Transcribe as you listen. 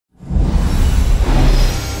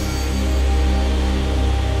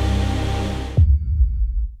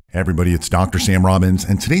Hey everybody, it's Dr. Sam Robbins,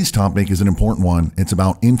 and today's topic is an important one. It's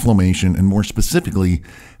about inflammation, and more specifically,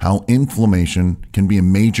 how inflammation can be a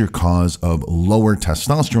major cause of lower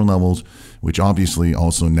testosterone levels, which obviously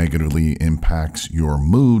also negatively impacts your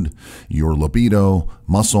mood, your libido,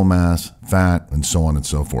 muscle mass, fat, and so on and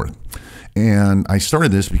so forth. And I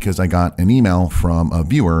started this because I got an email from a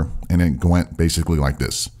viewer, and it went basically like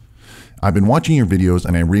this. I've been watching your videos,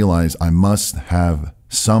 and I realize I must have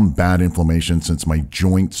some bad inflammation since my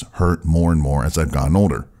joints hurt more and more as I've gotten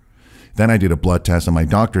older. Then I did a blood test and my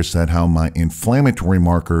doctor said how my inflammatory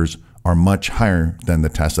markers are much higher than the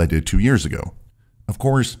test I did 2 years ago. Of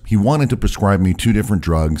course, he wanted to prescribe me 2 different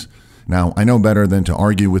drugs. Now, I know better than to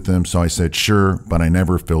argue with him, so I said sure, but I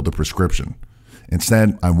never filled the prescription.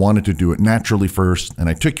 Instead, I wanted to do it naturally first, and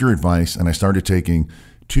I took your advice and I started taking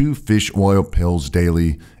 2 fish oil pills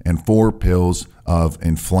daily and 4 pills of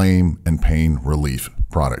Inflame and Pain Relief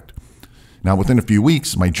product. Now, within a few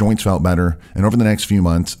weeks, my joints felt better, and over the next few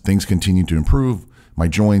months, things continued to improve. My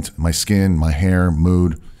joints, my skin, my hair,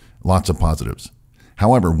 mood, lots of positives.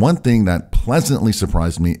 However, one thing that pleasantly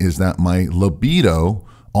surprised me is that my libido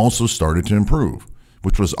also started to improve,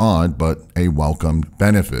 which was odd, but a welcomed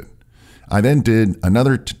benefit. I then did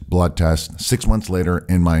another blood test 6 months later,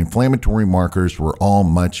 and my inflammatory markers were all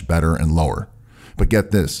much better and lower. But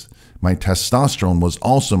get this, my testosterone was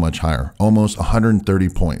also much higher, almost 130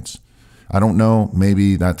 points. I don't know,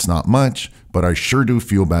 maybe that's not much, but I sure do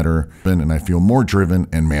feel better, and I feel more driven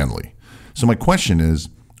and manly. So my question is,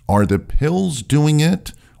 are the pills doing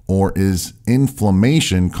it, or is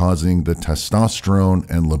inflammation causing the testosterone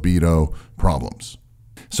and libido problems?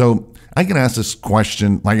 So I get asked this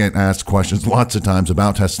question, I get asked questions lots of times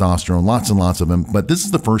about testosterone, lots and lots of them, but this is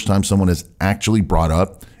the first time someone has actually brought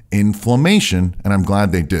up inflammation, and I'm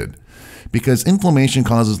glad they did. Because inflammation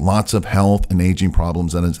causes lots of health and aging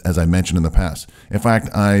problems, as I mentioned in the past. In fact,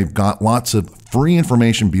 I've got lots of free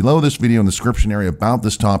information below this video in the description area about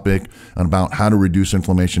this topic and about how to reduce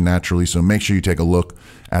inflammation naturally, so make sure you take a look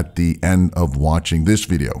at the end of watching this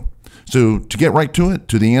video. So to get right to it,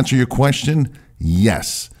 to the answer to your question,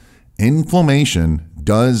 yes, inflammation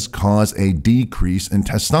does cause a decrease in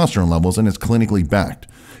testosterone levels and is clinically backed.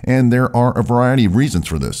 And there are a variety of reasons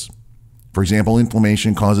for this. For example,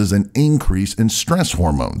 inflammation causes an increase in stress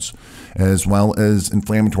hormones, as well as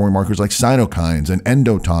inflammatory markers like cytokines and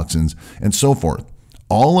endotoxins and so forth,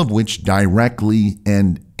 all of which directly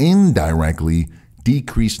and indirectly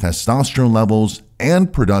decrease testosterone levels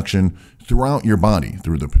and production throughout your body,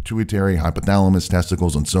 through the pituitary, hypothalamus,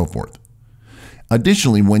 testicles, and so forth.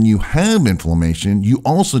 Additionally, when you have inflammation, you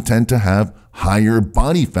also tend to have higher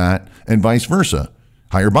body fat and vice versa.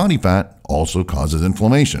 Higher body fat also causes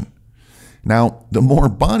inflammation. Now, the more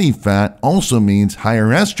body fat also means higher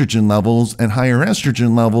estrogen levels, and higher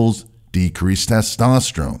estrogen levels decrease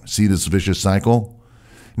testosterone. See this vicious cycle?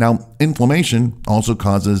 Now, inflammation also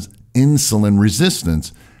causes insulin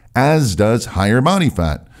resistance, as does higher body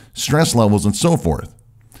fat, stress levels, and so forth.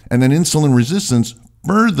 And then insulin resistance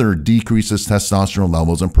further decreases testosterone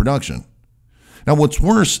levels and production. Now, what's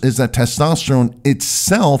worse is that testosterone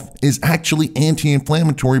itself is actually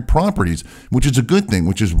anti-inflammatory properties, which is a good thing,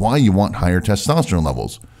 which is why you want higher testosterone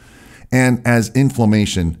levels. And as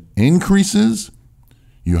inflammation increases,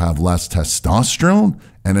 you have less testosterone.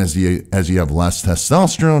 And as you have less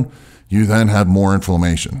testosterone, you then have more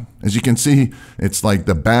inflammation. As you can see, it's like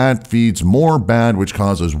the bad feeds more bad, which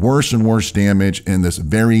causes worse and worse damage in this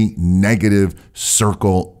very negative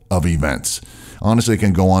circle of events. Honestly, it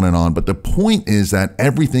can go on, but the point is that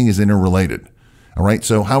everything is interrelated. All right.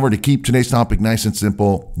 So, however, to keep today's topic nice and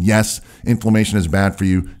simple, yes, inflammation is bad for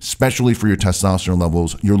you, especially for your testosterone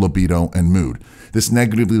levels, your libido, and mood. This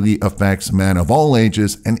negatively affects men of all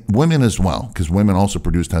ages and women as well, because women also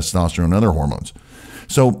produce testosterone and other hormones.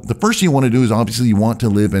 So the first thing you want to do is obviously you want to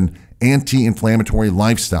live an anti-inflammatory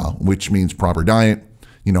lifestyle, which means proper diet,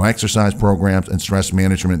 exercise programs, and stress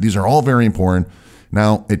management. These are all very important.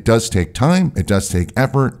 Now, it does take time, it does take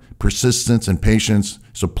effort, persistence, and patience,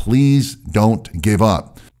 so please don't give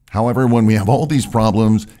up. However, when we have all these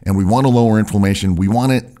problems and we want to lower inflammation, we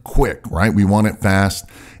want it quick, right? We want it fast,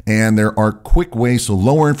 and there are quick ways to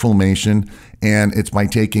lower inflammation, and it's by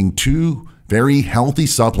taking 2 very healthy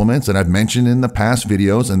supplements that I've mentioned in the past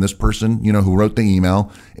videos, and this person, who wrote the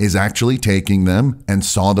email is actually taking them and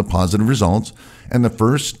saw the positive results. And the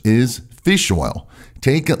first is fish oil.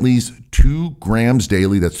 Take at least 2 grams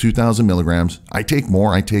daily. That's 2,000 milligrams. I take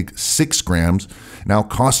more. I take 6 grams. Now,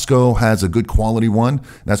 Costco has a good quality one.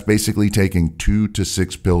 That's basically taking 2 to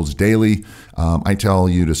 6 pills daily. I tell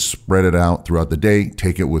you to spread it out throughout the day.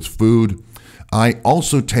 Take it with food. I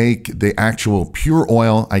also take the actual pure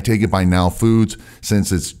oil. I take it by Now Foods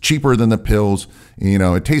since it's cheaper than the pills. You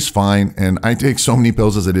know, it tastes fine. And I take so many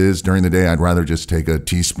pills as it is during the day. I'd rather just take a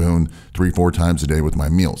teaspoon 3-4 times a day with my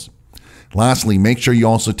meals. Lastly, make sure you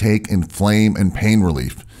also take Inflame and Pain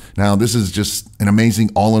Relief. Now, this is just an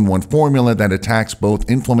amazing all-in-one formula that attacks both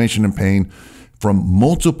inflammation and pain from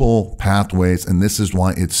multiple pathways, and this is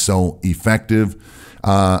why it's so effective.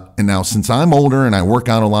 And now, since I'm older and I work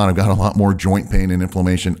out a lot, I've got a lot more joint pain and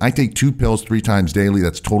inflammation. I take 2 pills 3 times daily.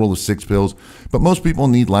 That's a total of 6 pills. But most people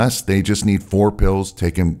need less. They just need 4 pills,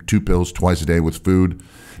 taking 2 pills twice a day with food.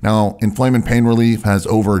 Now, Inflame and Pain Relief has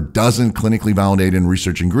over a dozen clinically validated and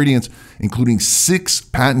research ingredients, including 6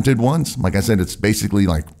 patented ones. Like I said, it's basically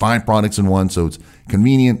like 5 products in one, so it's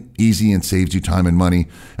convenient, easy, and saves you time and money.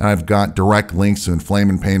 And I've got direct links to Inflame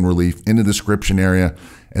and Pain Relief in the description area,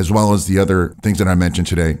 as well as the other things that I mentioned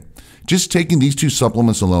today. Just taking these 2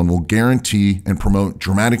 supplements alone will guarantee and promote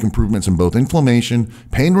dramatic improvements in both inflammation,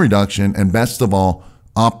 pain reduction, and best of all,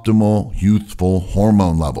 optimal youthful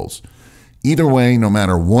hormone levels. Either way, no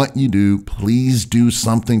matter what you do, please do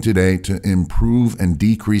something today to improve and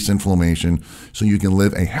decrease inflammation so you can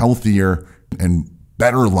live a healthier and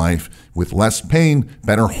better life with less pain,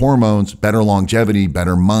 better hormones, better longevity,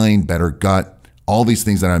 better mind, better gut, all these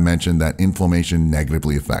things that I mentioned that inflammation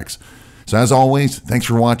negatively affects. So as always, thanks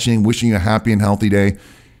for watching. Wishing you a happy and healthy day.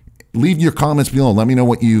 Leave your comments below. Let me know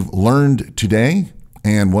what you've learned today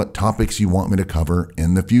and what topics you want me to cover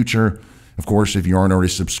in the future. Of course, if you aren't already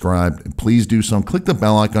subscribed, please do so and click the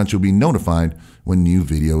bell icon so you'll be notified when new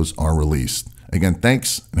videos are released. Again,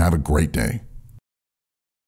 thanks and have a great day.